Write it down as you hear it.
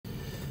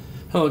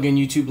Hello again,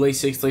 YouTube.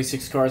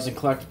 Lay6 Cards and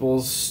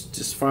Collectibles.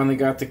 Just finally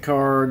got the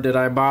card that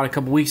I bought a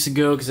couple weeks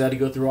ago because I had to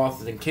go through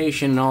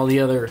authentication and all the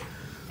other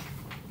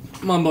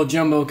mumbo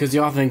jumbo because the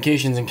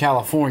authentication's in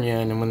California,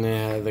 and when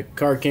the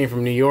card came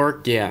from New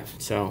York, yeah,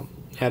 so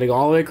had to go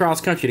all the way across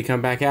country to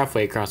come back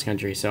halfway across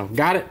country. So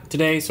got it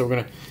today. So we're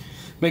gonna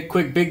make a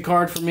quick big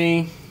card for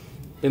me.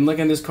 Been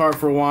looking at this card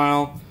for a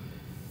while.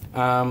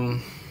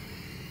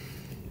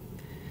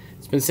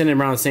 It's been sitting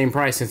around the same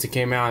price since it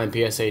came out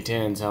in PSA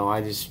 10, so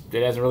it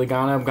hasn't really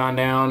gone up, gone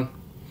down.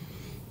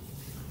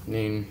 I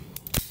mean,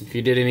 if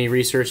you did any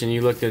research and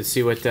you looked to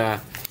see what, no,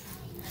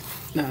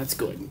 that's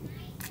good.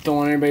 Don't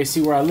want everybody to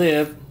see where I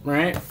live,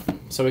 right?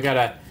 So we got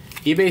a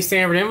eBay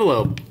standard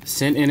envelope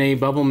sent in a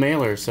bubble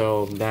mailer,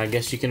 so I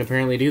guess you can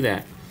apparently do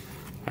that.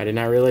 I did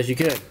not realize you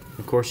could.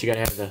 Of course, you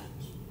gotta have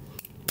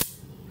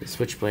the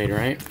switchblade,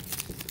 right?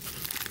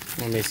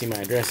 Let me see my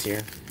address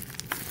here.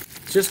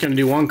 Just gonna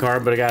do one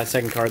card, but I got a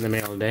second card in the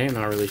mail today. I'm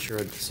not really sure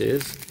what this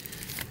is.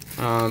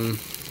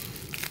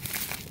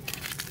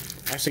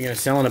 Actually gonna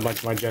sell in a bunch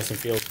of my Justin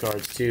Fields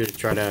cards too to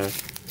try to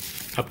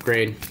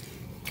upgrade.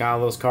 Got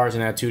all those cards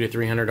in that $200 to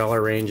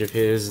 $300 range of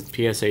his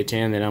PSA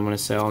 10 that I'm gonna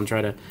sell and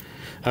try to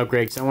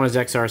upgrade. Cause I want his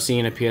XRC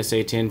in a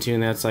PSA 10 too,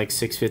 and that's like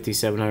 $650,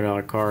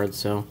 $700 cards.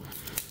 So,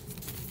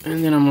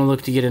 and then I'm gonna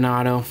look to get an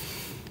auto,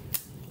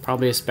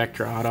 probably a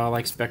Spectra auto. I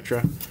like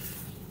Spectra.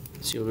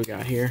 Let's see what we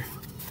got here.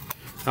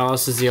 Oh,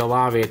 this is the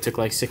Olave. It took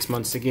like 6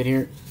 months to get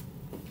here.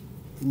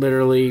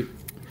 Literally,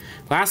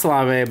 last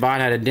Olave I bought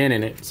had a dent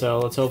in it, so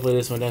let's hopefully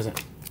this one doesn't.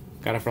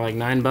 Got it for like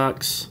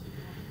 $9.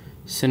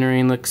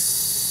 Centering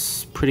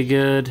looks pretty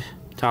good,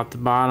 top to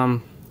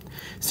bottom.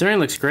 Centering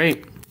looks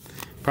great.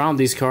 Problem with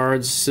these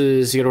cards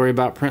is you gotta worry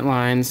about print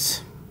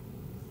lines.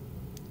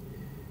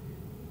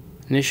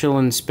 Initial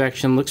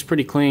inspection looks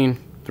pretty clean,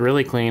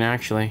 really clean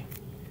actually.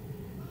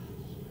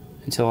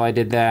 Until I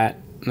did that.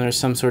 There's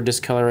some sort of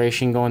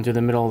discoloration going through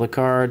the middle of the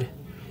card.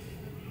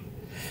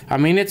 I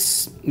mean,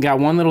 it's got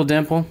one little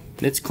dimple.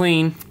 It's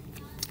clean.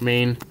 I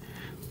mean,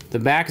 the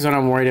back is what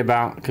I'm worried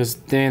about because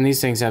then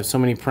these things have so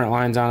many print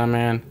lines on them,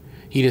 man.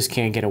 You just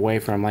can't get away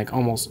from them. Like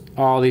almost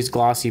all these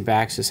glossy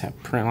backs just have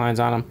print lines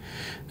on them.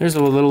 There's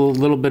a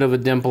little bit of a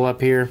dimple up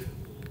here.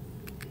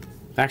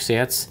 Actually,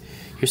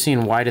 you're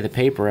seeing white of the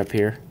paper up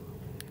here.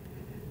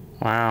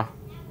 Wow.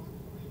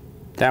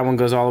 That one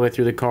goes all the way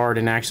through the card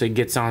and actually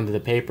gets onto the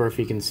paper if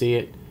you can see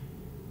it.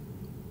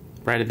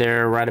 Right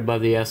there, right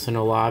above the S in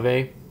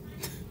Olave.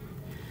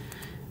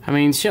 I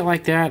mean, shit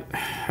like that.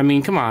 I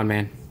mean, come on,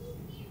 man.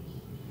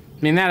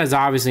 I mean, that is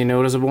obviously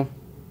noticeable.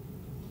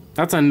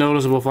 That's a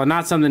noticeable flaw.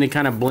 Not something that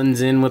kind of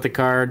blends in with the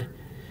card.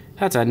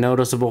 That's a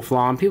noticeable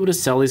flaw. And people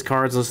just sell these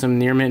cards with some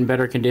near mint in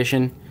better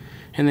condition.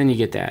 And then you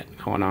get that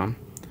going on.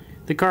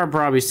 The card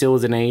probably still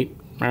is an 8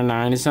 or a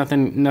 9. It's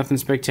nothing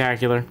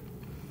spectacular.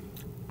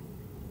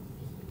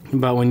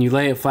 But when you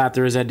lay it flat,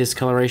 there is that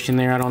discoloration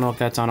there. I don't know if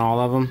that's on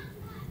all of them.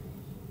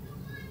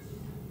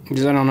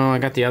 Because I don't know. I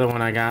got the other one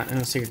I got.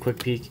 Let's take a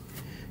quick peek.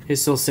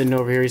 It's still sitting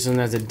over here. He still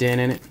has a dent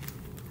in it.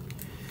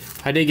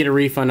 I did get a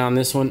refund on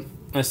this one.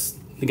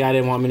 The guy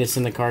didn't want me to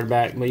send the card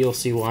back, but you'll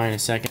see why in a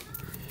second.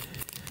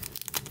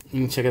 You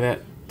can check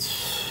that.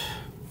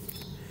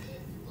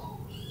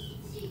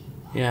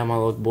 Yeah, my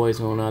little boy's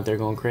going out there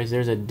going crazy.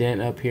 There's a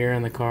dent up here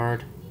in the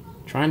card.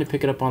 Trying to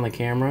pick it up on the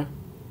camera.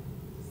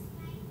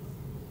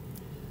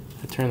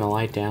 Turn the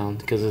light down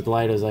because the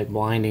light is like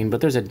blinding,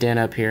 but there's a dent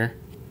up here.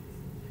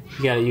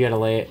 You gotta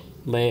lay it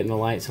in the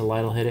light so the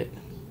light will hit it.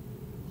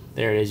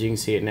 There it is. You can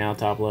see it now,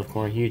 top left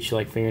corner. Huge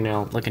like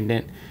fingernail looking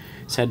dent.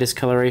 Is that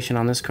discoloration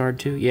on this card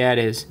too? Yeah, it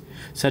is.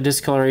 So that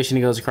discoloration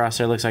that goes across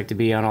there looks like to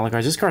be on all the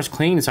cards. This card's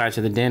clean aside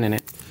to the dent in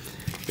it.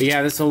 But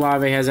yeah, this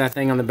Olave has that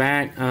thing on the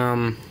back.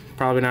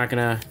 Probably not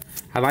gonna.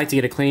 I'd like to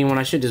get a clean one.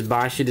 I should just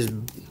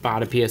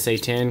bought a PSA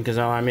 10 because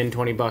I'm in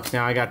 $20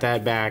 now. I got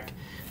that back.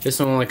 This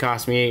one only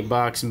cost me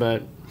 $8,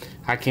 but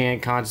I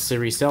can't consciously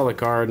resell the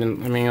card.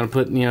 And I mean, I'm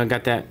gonna put,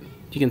 got that.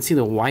 You can see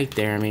the white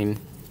there. I mean,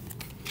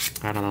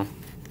 I don't know.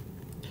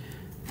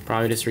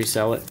 Probably just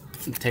resell it,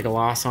 take a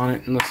loss on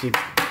it unless he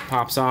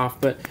pops off.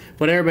 But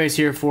what everybody's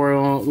here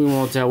for, we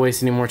won't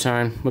waste any more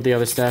time with the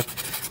other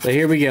stuff. But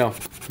here we go.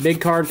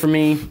 Big card for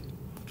me.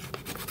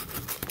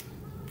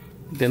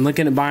 Been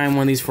looking at buying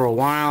one of these for a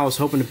while. I was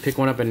hoping to pick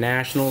one up at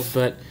Nationals,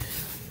 but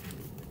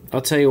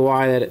I'll tell you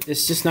why. That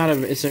it's just not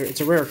a.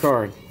 It's a rare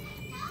card.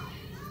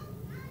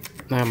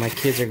 Now my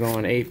kids are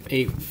going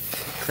ape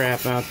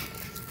crap out.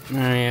 Oh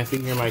yeah, if you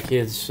can hear my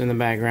kids in the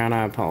background,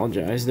 I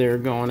apologize. They're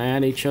going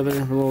at each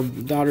other. Her little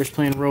daughter's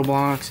playing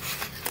Roblox.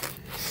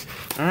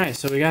 All right,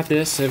 so we got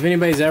this. If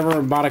anybody's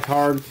ever bought a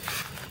card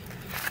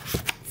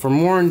for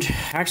more,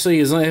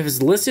 actually, if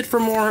it's listed for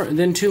more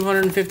than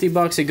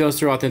 $250, it goes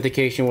through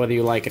authentication whether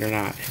you like it or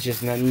not. It's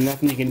just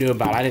nothing you can do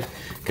about it.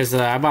 Because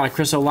I bought a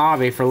Chris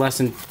Olave for less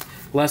than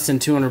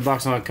 $200. I'm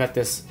gonna cut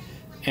this,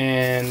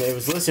 and it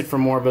was listed for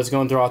more, but it's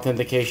going through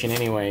authentication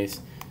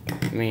anyways.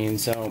 I mean,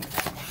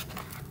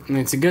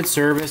 it's a good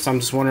service. I'm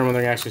just wondering when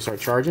they're gonna actually start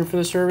charging for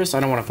the service. I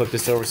don't want to flip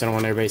this over, so I don't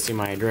want everybody to see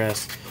my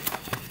address. So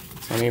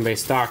I don't need anybody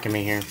stalking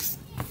me here.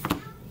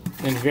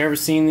 And if you've ever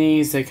seen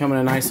these, they come in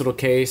a nice little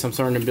case. I'm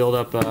starting to build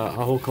up a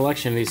whole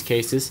collection of these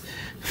cases.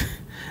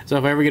 So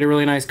if I ever get a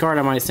really nice card,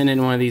 I might send it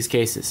in one of these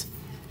cases.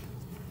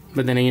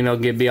 But then, you know,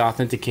 be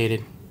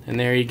authenticated. And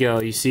there you go.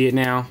 You see it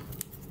now.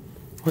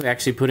 We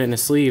actually put it in a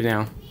sleeve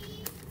now.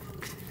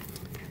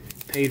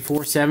 Paid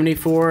 $4.70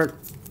 for it.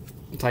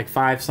 It's like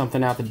 $5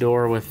 something out the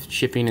door with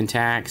shipping and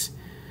tax.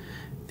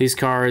 These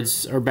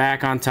cards are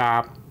back on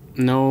top.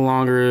 No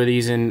longer are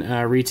these in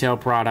retail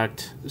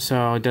product,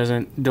 so it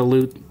doesn't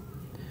dilute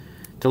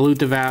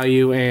the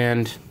value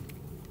and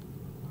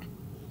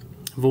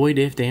void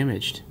if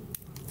damaged.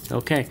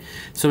 Okay,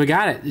 so we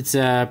got it. It's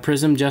a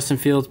Prism Justin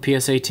Fields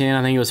PSA 10.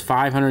 I think it was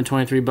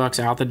 $523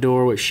 out the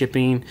door with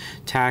shipping,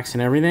 tax,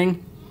 and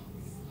everything.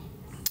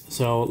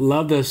 So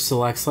love the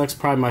Select. Select's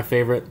probably my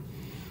favorite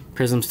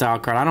Prism style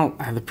card. I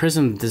don't have the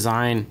Prism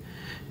design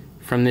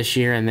from this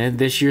year and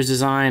this year's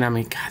design. I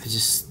mean, God,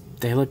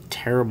 they look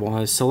terrible.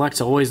 The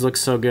Selects always look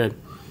so good.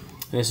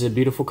 And this is a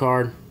beautiful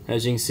card,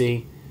 as you can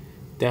see.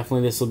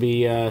 Definitely this will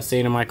be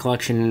staying in my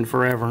collection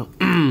forever.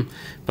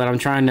 But I'm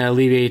trying to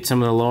alleviate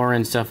some of the lower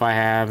end stuff I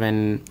have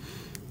and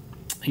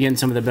getting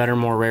some of the better,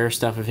 more rare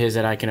stuff of his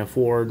that I can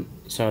afford,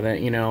 so that,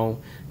 you know,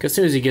 because as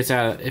soon as he gets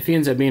out of, if he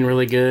ends up being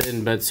really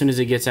good, but as soon as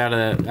he gets out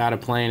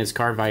of playing, his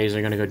card values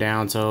are going to go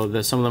down.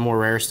 So some of the more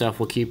rare stuff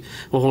will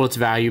hold its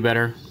value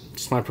better.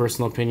 Just my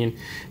personal opinion.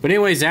 But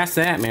anyways, that's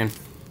that, man.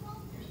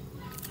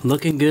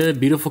 Looking good,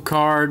 beautiful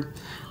card.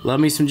 Love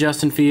me some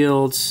Justin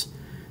Fields.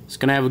 It's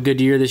gonna have a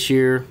good year this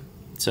year.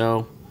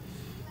 So,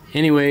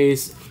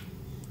 anyways,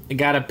 I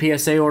got a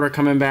PSA order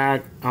coming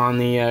back on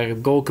the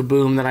Gold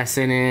Kaboom that I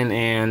sent in,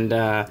 and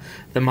the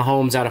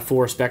Mahomes out of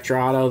 4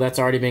 Spectra Auto. That's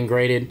already been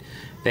graded.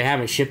 They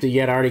haven't shipped it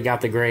yet. I already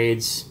got the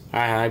grades.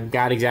 I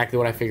got exactly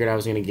what I figured I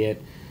was gonna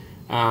get.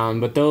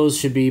 But those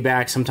should be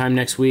back sometime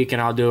next week,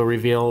 and I'll do a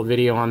reveal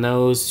video on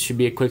those. Should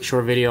be a quick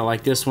short video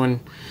like this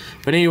one.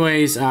 But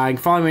anyways, you can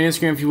follow me on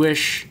Instagram if you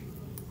wish.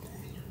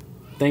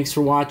 Thanks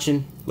for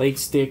watching. Late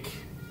Stick.